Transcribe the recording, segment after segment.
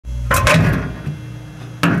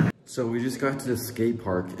So we just got to the skate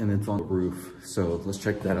park and it's on the roof. So let's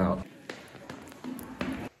check that out.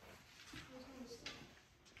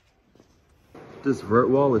 This vert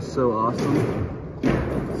wall is so awesome.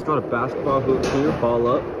 It's got a basketball hoop here, ball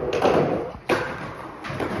up.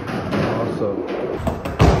 Awesome.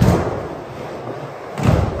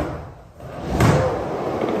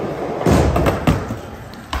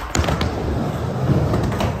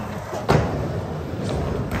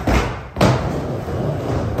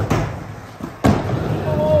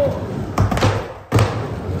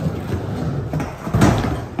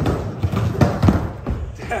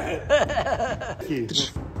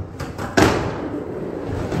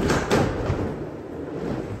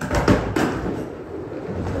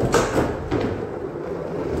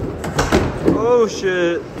 Oh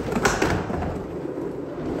shit.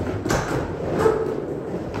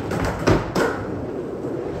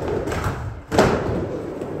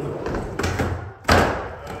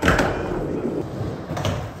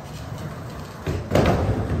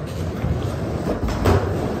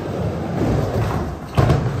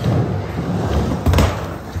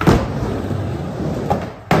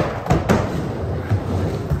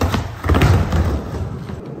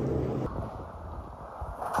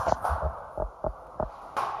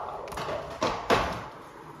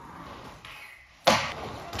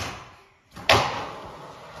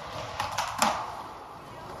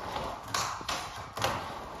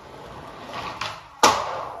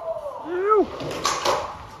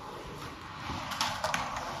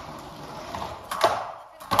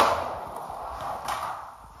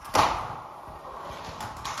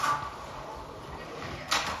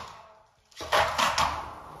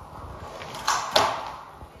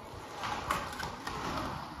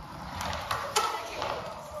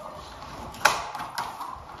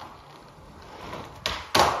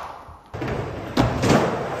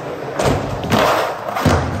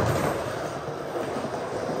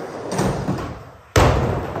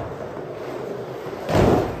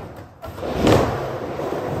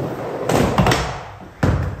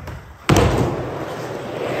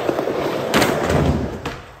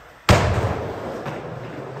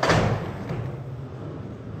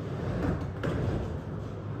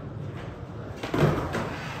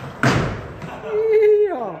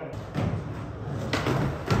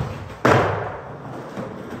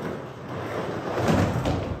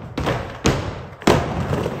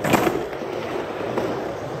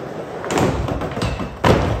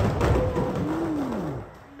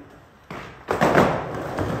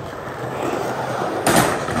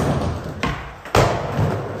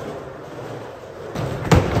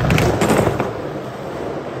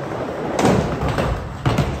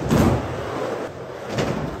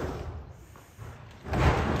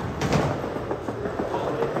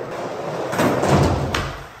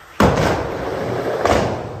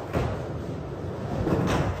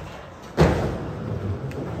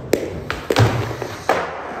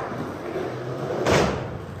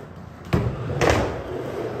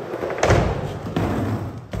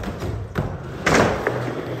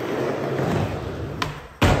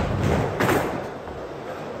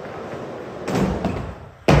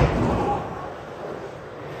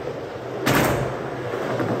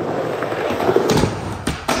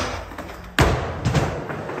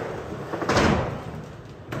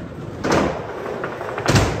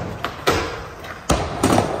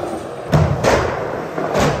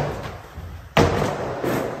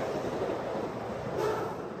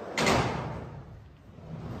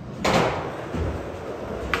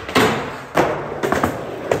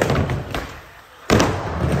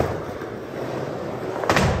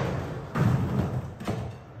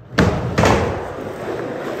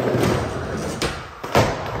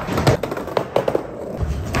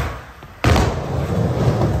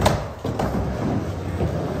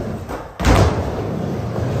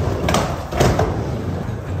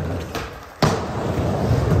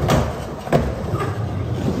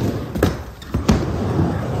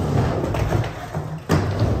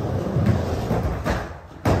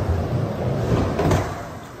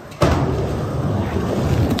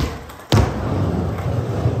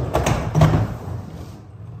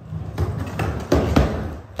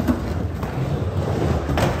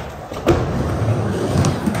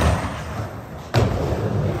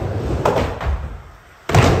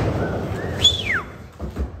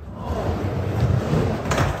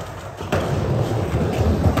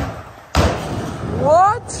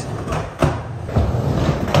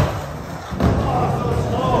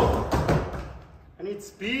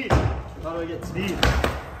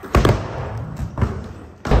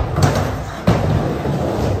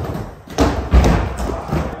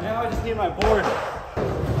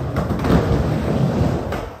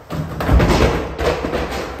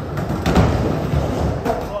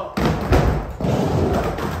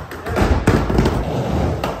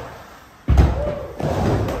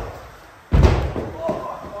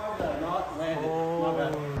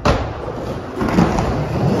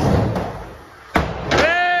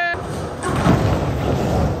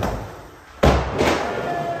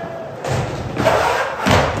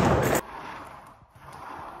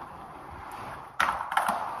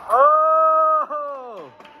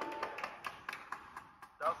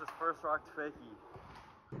 rocked fakie.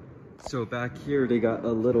 So back here they got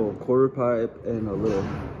a little quarter pipe and a little,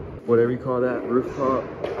 whatever you call that, rooftop.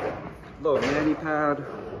 Little mani pad.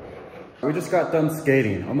 We just got done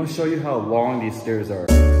skating. I'm gonna show you how long these stairs are.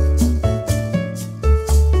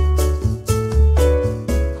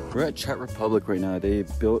 We're at Czech Republic right now. They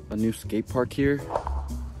built a new skate park here.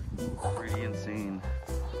 Pretty insane.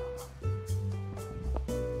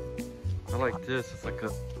 I like this. It's like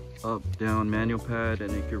a up down manual pad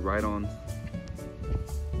and you could ride on.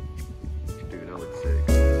 Dude, that looks sick.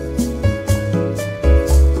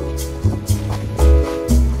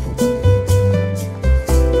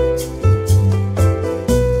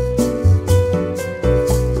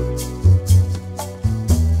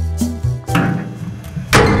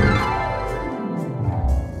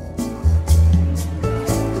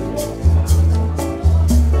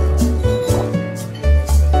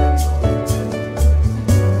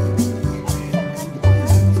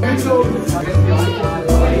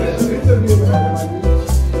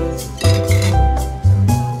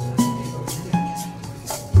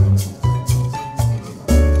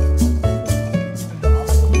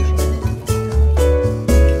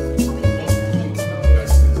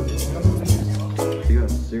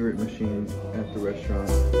 Machine at the restaurant.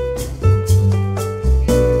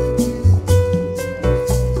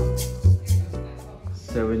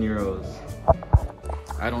 €7.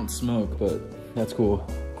 I don't smoke, but that's cool.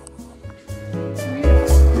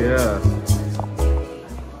 Yeah.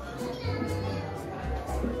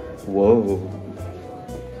 Whoa.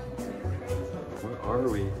 Where are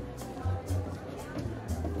we?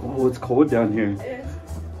 Oh, it's cold down here.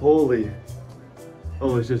 Holy.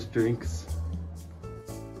 Oh, it's just drinks.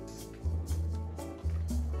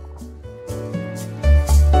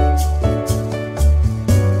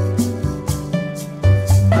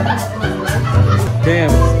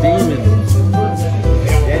 Damn, it's steaming.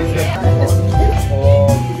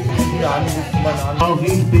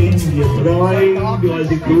 He's been destroying all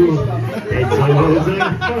the crew. It's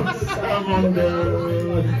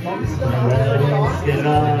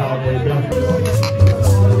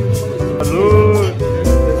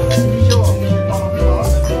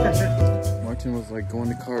Martin was like going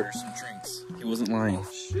to cart or some drinks. He wasn't lying.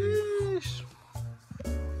 Sheesh.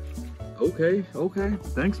 Okay.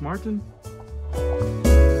 Thanks, Martin.